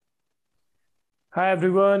Hi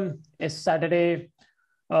everyone, it's Saturday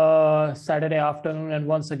afternoon, and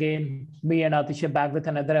once again, me and Atish are back with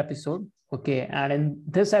another episode. Okay, and in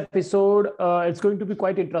this episode, it's going to be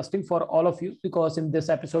quite interesting for all of you because in this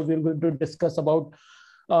episode, we're going to discuss about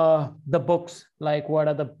the books, like what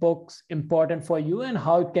are the books important for you and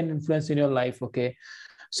how it can influence in your life. Okay,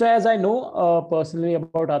 so as I know personally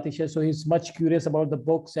about Atisha, so he's much curious about the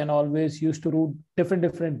books and always used to read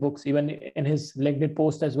different books. Even in his LinkedIn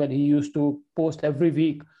post as well, he used to post every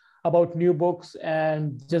week about new books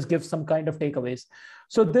and just give some kind of takeaways.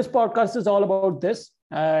 So this podcast is all about this,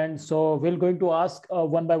 and so we're going to ask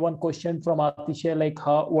one by one question from Atisha, like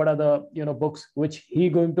how what are the books which he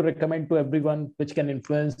going to recommend to everyone, which can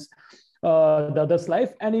influence the other's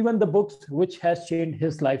life, and even the books which has changed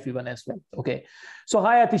his life even as well. Okay, so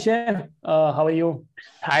hi Atishay, how are you?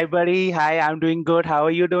 Hi, buddy. Hi, I'm doing good. How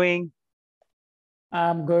are you doing?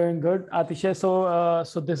 I'm going good, Atishay.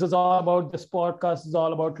 So this is all about this podcast is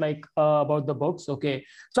all about like about the books. Okay,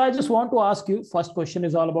 so I just want to ask you. First question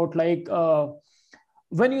is all about like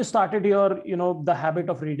when you started your the habit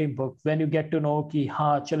of reading book. When you get to know कि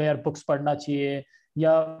हाँ चलो यार books पढ़ना चाहिए,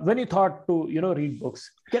 या when you thought to read books.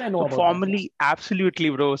 Can I know So, about that? Yeah. formally, absolutely,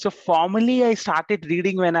 bro. So, formally, I started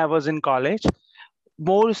reading when I was in college.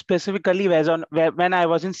 More specifically when I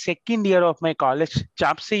was in second year of my college.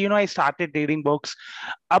 जब से I started reading books,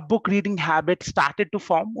 a book reading habit started to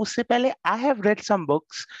form. उससे पहले I have read some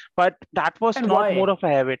books, but that was And not more why? of a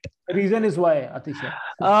habit. The reason is why, Atishay.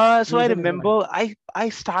 So I Reason is why. remember I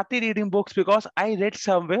started reading books because I read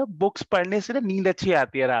somewhere books पढ़ने से ना नींद अच्छी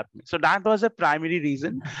आती है रात में. So that was a primary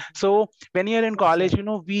reason. So when you're in That's college,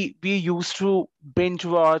 right. we used to binge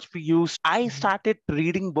watch. I started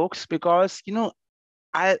reading books because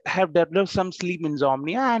I have developed some sleep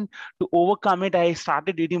insomnia, and to overcome it, I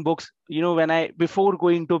started reading books. When I before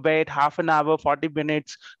going to bed, half an hour, 40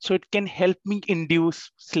 minutes, so it can help me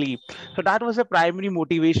induce sleep. So that was the primary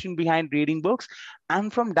motivation behind reading books,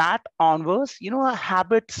 and from that onwards, a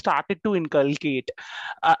habit started to inculcate.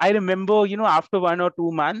 I remember, after 1 or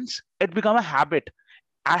 2 months, it became a habit.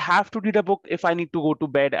 I have to read a book if I need to go to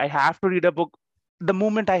bed. I have to read a book the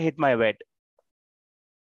moment I hit my bed.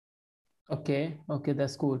 Okay,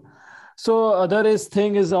 that's cool. So other is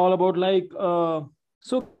thing is all about like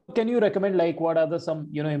so can you recommend like what are the some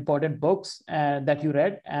important books and that you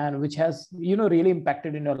read and which has really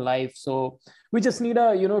impacted in your life? So we just need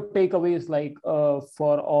a takeaways like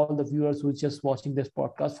for all the viewers who just watching this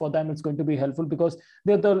podcast. For them it's going to be helpful because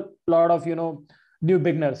there's a lot of new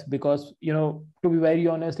beginners. Because to be very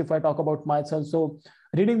honest, if I talk about myself, so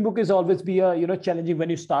reading book is always be a challenging when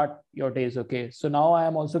you start your days. Okay, so now I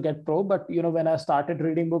am also get pro, but when I started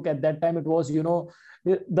reading book at that time, it was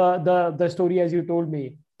the story as you told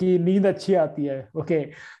me कि नींद अच्छी आती है.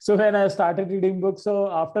 Okay, so when I started reading books,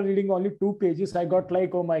 so after reading only 2 pages, I got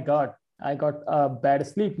like, oh my god, I got a bad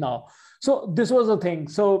sleep now. So this was the thing.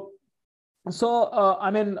 So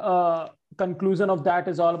I mean, conclusion of that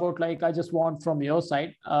is all about like I just want from your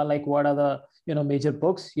side, like what are the major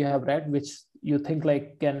books you have read which you think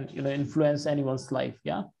like can influence anyone's life?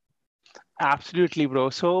 Yeah. Absolutely, bro.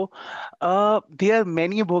 So, there are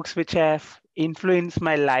many books which have influenced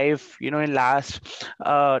my life, in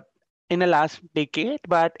the last decade.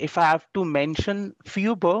 But if I have to mention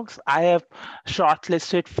few books, I have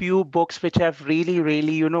shortlisted few books which have really,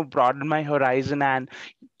 broadened my horizon and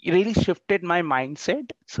really shifted my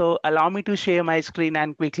mindset. So, allow me to share my screen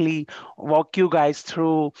and quickly walk you guys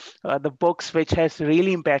through the books which has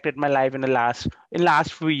really impacted my life in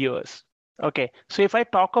last few years. Okay, so if I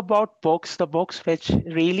talk about books, the books which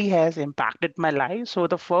really has impacted my life. So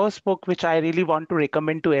the first book which I really want to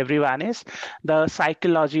recommend to everyone is The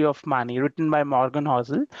Psychology of Money, written by Morgan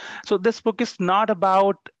Housel. So this book is not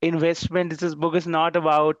about investment. This book is not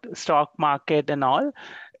about stock market and all.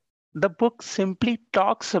 The book simply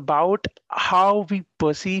talks about how we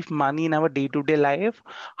perceive money in our day-to-day life,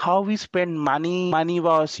 how we spend money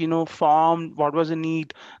was formed, what was the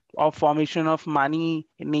need of formation of money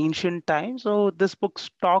in ancient times. So this books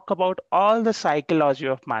talk about all the psychology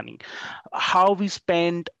of money, how we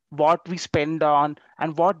spend, what we spend on,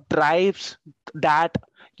 and what drives that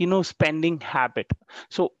spending habit.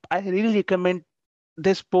 So I really recommend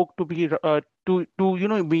this book to be to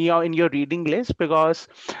be in your reading list, because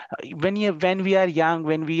when we are young,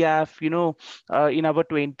 when we have in our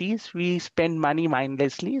 20s, we spend money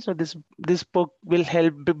mindlessly. So this book will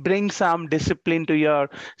help bring some discipline to your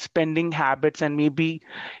spending habits, and maybe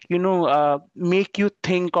make you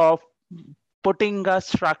think of putting a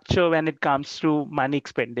structure when it comes to money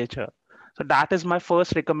expenditure. So that is my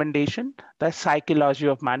first recommendation, The Psychology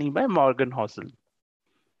of Money by Morgan Housel.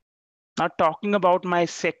 Now, talking about my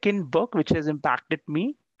second book, which has impacted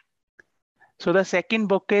me. So the second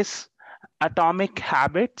book is Atomic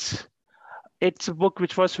Habits. It's a book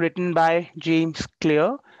which was written by James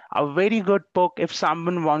Clear, a very good book if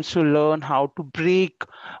someone wants to learn how to break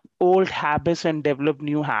old habits and develop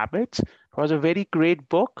new habits. It was a very great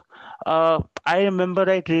book. I remember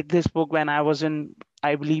I read this book when I was in,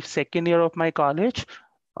 I believe, second year of my college,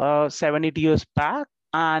 7, 8 years back.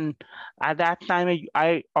 And at that time,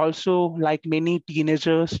 I also, like many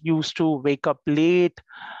teenagers, used to wake up late,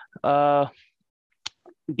 uh,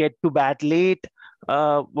 get to bed late,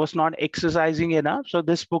 was not exercising enough. So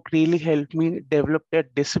this book really helped me develop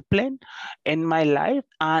that discipline in my life,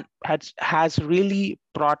 and has really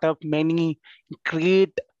brought up many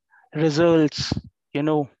great results, you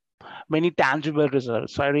know, many tangible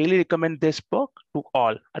results. So I really recommend this book to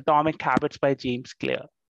all, Atomic Habits by James Clear.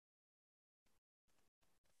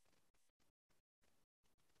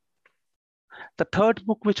 The third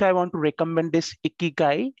book which I want to recommend is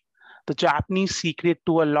Ikigai, The Japanese Secret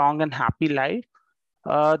to a Long and Happy Life.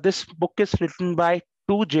 This book is written by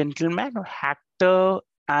two gentlemen, Hector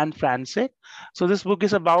and Francis. So this book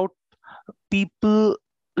is about people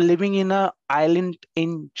living in an island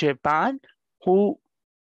in Japan who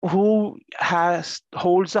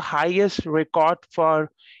holds the highest record for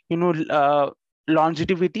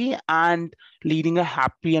longevity and leading a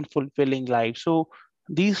happy and fulfilling life. So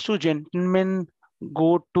these two gentlemen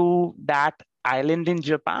go to that island in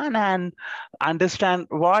Japan and understand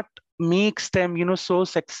what makes them so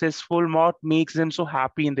successful, what makes them so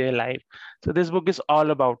happy in their life. So this book is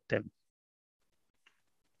all about them.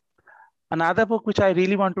 Another book which I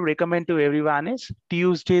really want to recommend to everyone is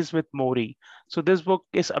Tuesdays with Morrie. So this book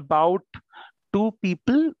is about two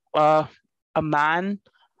people, a man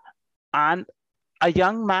and a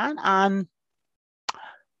young man, and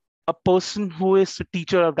a person who is the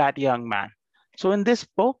teacher of that young man. So in this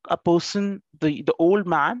book, a person, the old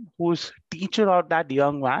man who's teacher of that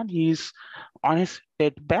young man, he's on his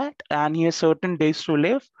deathbed and he has certain days to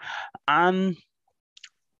live. And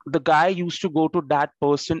the guy used to go to that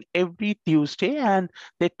person every Tuesday and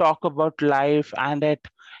they talk about life, and that,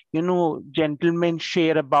 gentlemen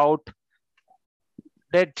share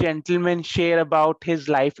about his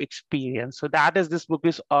life experience. So that is this book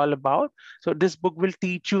is all about. So this book will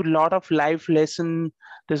teach you a lot of life lesson.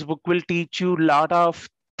 This book will teach you a lot of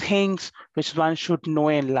things which one should know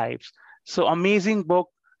in life. So amazing book.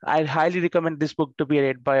 I highly recommend this book to be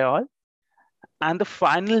read by all. And the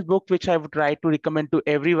final book which I would try to recommend to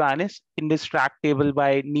everyone is Indistractable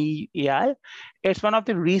by Neil Eyal. It's one of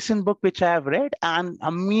the recent book which I have read, an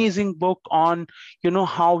amazing book on,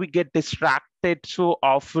 how we get distracted so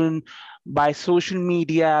often by social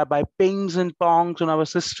media, by pings and pongs on our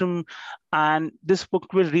system. And this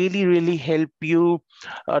book will really, really help you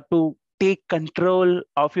to take control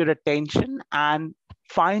of your attention and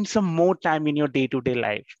find some more time in your day-to-day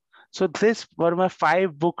life. So these were my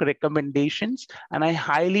 5 book recommendations, and I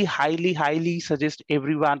highly, highly, highly suggest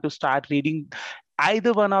everyone to start reading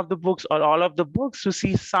either one of the books or all of the books to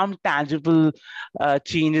see some tangible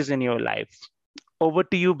changes in your life. Over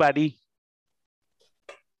to you, buddy.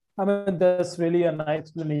 I mean, that's really a nice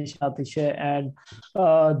explanation, Atisha. And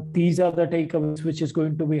these are the takeaways which is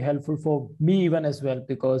going to be helpful for me even as well,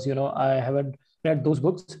 because, I haven't read those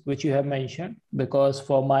books which you have mentioned, because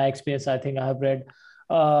for my experience, I think I have read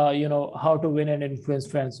How to Win and Influence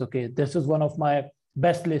Friends. Okay, this is one of my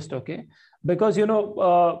best list. Okay, because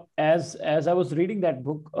as I was reading that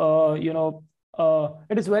book,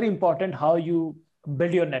 it is very important how you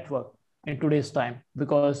build your network in today's time,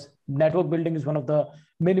 because network building is one of the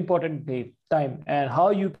main important time, and how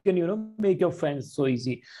you can make your friends so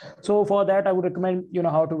easy. So for that, I would recommend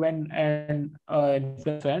How to Win and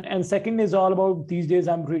Influence Friends. And second is all about, these days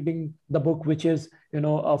I'm reading the book which is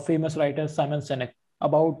a famous writer, Simon Sinek,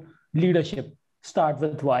 about leadership, Start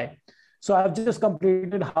With Why. So I've just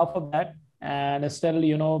completed half of that, and still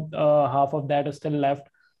half of that is still left.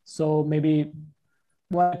 So maybe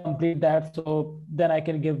when I complete that, so then I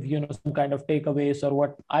can give some kind of takeaways or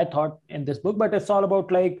what I thought in this book. But it's all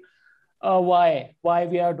about like why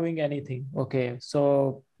we are doing anything. Okay,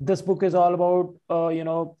 so this book is all about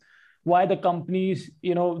why the companies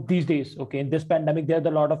these days, okay, in this pandemic, there are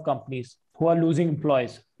a lot of companies who are losing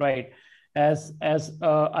employees, right? As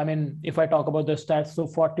I mean, if I talk about the stats, so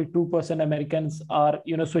 42% Americans are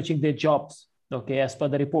switching their jobs, okay, as per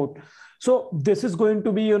the report. So this is going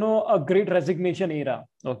to be a great resignation era,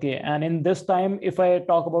 okay. And in this time, if I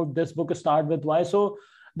talk about this book, Start With Why, so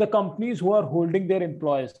the companies who are holding their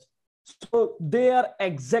employees, so they are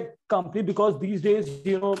exact company, because these days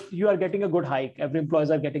you are getting a good hike, every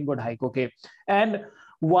employees are getting good hike, okay. And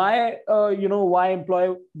why, why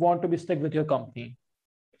employee want to be stuck with your company.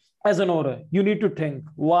 As an owner, you need to think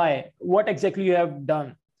why, what exactly you have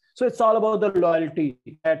done. So it's all about the loyalty,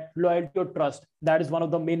 that loyalty or trust. That is one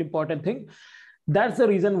of the main important thing. That's the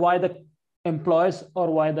reason why the employees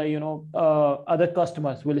or why the other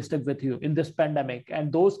customers will stick with you in this pandemic.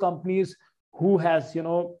 And those companies who has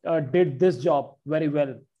did this job very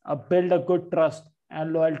well, build a good trust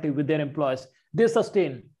and loyalty with their employees, they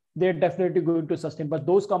sustain, they're definitely going to sustain. But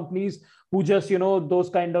those companies who just those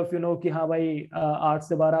kind of कि हाँ भाई 8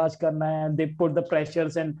 से 12 आज करना है, and they put the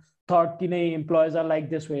pressures and thought कि नहीं, employees are like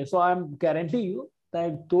this way. So I'm guarantee you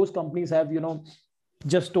that those companies have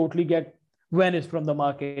just totally get vanished from the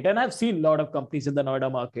market. And I've seen a lot of companies in the Noida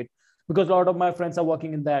market, because a lot of my friends are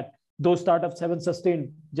working in that. Those startups haven't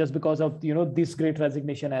sustained just because of this great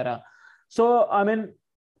resignation era. So I mean,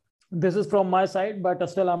 this is from my side, but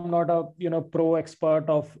still I'm not a pro expert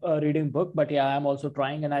of reading book. But yeah, I'm also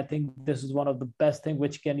trying, and I think this is one of the best thing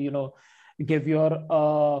which can give your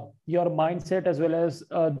mindset as well as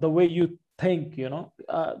the way you think.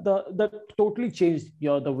 The totally changed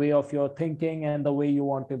the way of your thinking and the way you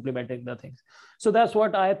want to implementing the things. So that's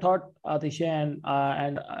what I thought, Atisha,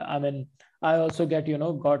 and I mean, I also got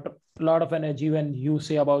a lot of energy when you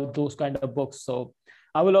say about those kind of books. So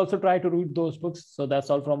I will also try to read those books. So that's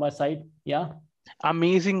all from my side. Yeah.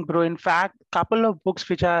 Amazing, bro. In fact, couple of books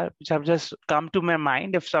which have just come to my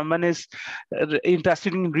mind. If someone is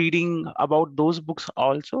interested in reading about those books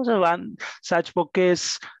also, so one such book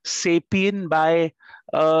is *Sapien* by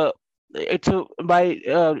Yuval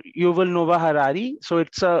Noah Harari. So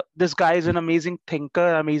this guy is an amazing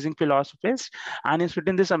thinker, amazing philosophist, and he's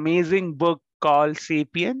written this amazing book called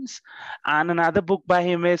 *Sapiens*. And another book by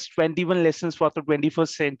him is *21 Lessons for the 21st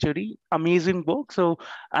Century*. Amazing book. So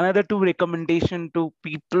another two recommendation to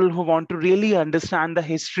people who want to really understand the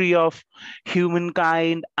history of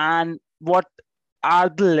humankind and what are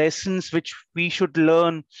the lessons which we should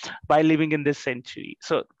learn by living in this century.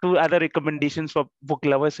 So two other recommendations for book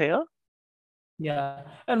lovers here. Yeah,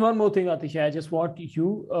 and one more thing, Atisha, I just want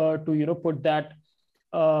you to put that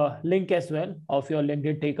link as well of your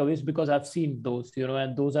LinkedIn takeaways, because I've seen those,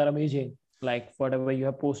 and those are amazing. Like whatever you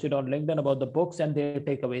have posted on LinkedIn about the books and their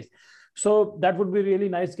takeaways. So that would be really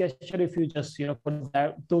nice gesture if you just put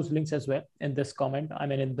those links as well in this comment. I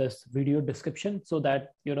mean, in this video description, so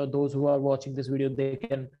that those who are watching this video, they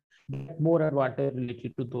can get more advantage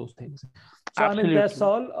related to those things. So Absolutely. I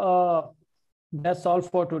mean, that's all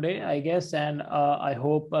for today, I guess. And I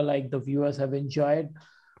hope like the viewers have enjoyed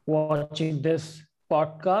watching this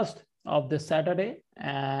podcast of this Saturday,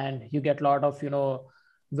 and you get a lot of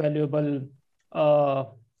valuable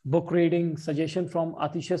book reading suggestion from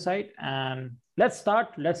Atisha's side. And let's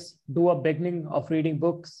do a beginning of reading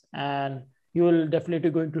books, and you will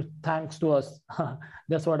definitely going to thanks to us.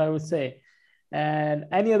 That's what I would say. And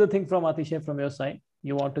any other thing from Atisha from your side,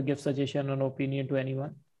 you want to give suggestion or opinion to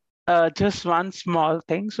anyone? Just one small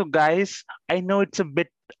thing. So guys, I know it's a bit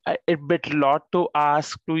lot to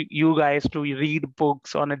ask to you guys to read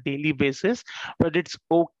books on a daily basis, but it's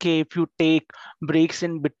okay if you take breaks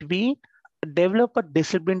in between. Develop a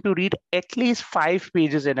discipline to read at least 5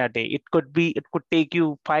 pages in a day. It could take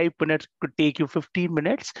you 5 minutes, could take you 15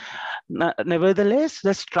 minutes. Nevertheless,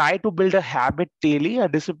 just try to build a habit daily, a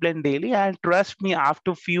discipline daily, and trust me, after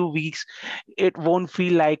a few weeks, it won't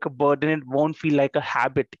feel like a burden, it won't feel like a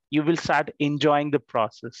habit. You will start enjoying the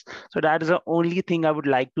process. So that is the only thing I would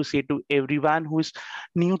like to say to everyone who is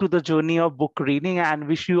new to the journey of book reading, and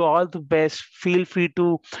wish you all the best. Feel free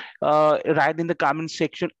to write in the comment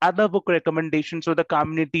section other book recommendations, so the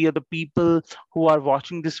community or the people who are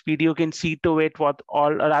watching this video can see to it what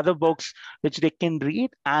all other books which they can read,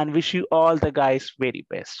 and wish you all the guys very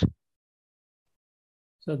best.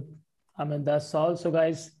 So I mean, that's all. So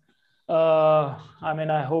guys, I mean,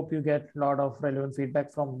 I hope you get a lot of relevant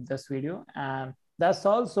feedback from this video, and that's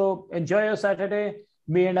all. So enjoy your Saturday.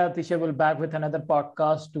 Me and Atisha will back with another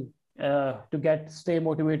podcast to stay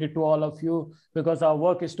motivated to all of you, because our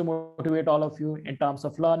work is to motivate all of you in terms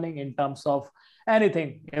of learning, in terms of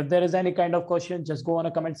anything. If there is any kind of question, just go on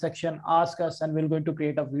a comment section, ask us, and we're going to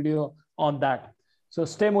create a video on that. So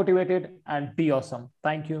stay motivated and be awesome.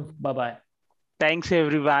 Thank you. Bye-bye. Thanks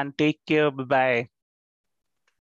everyone. Take care. Bye-bye.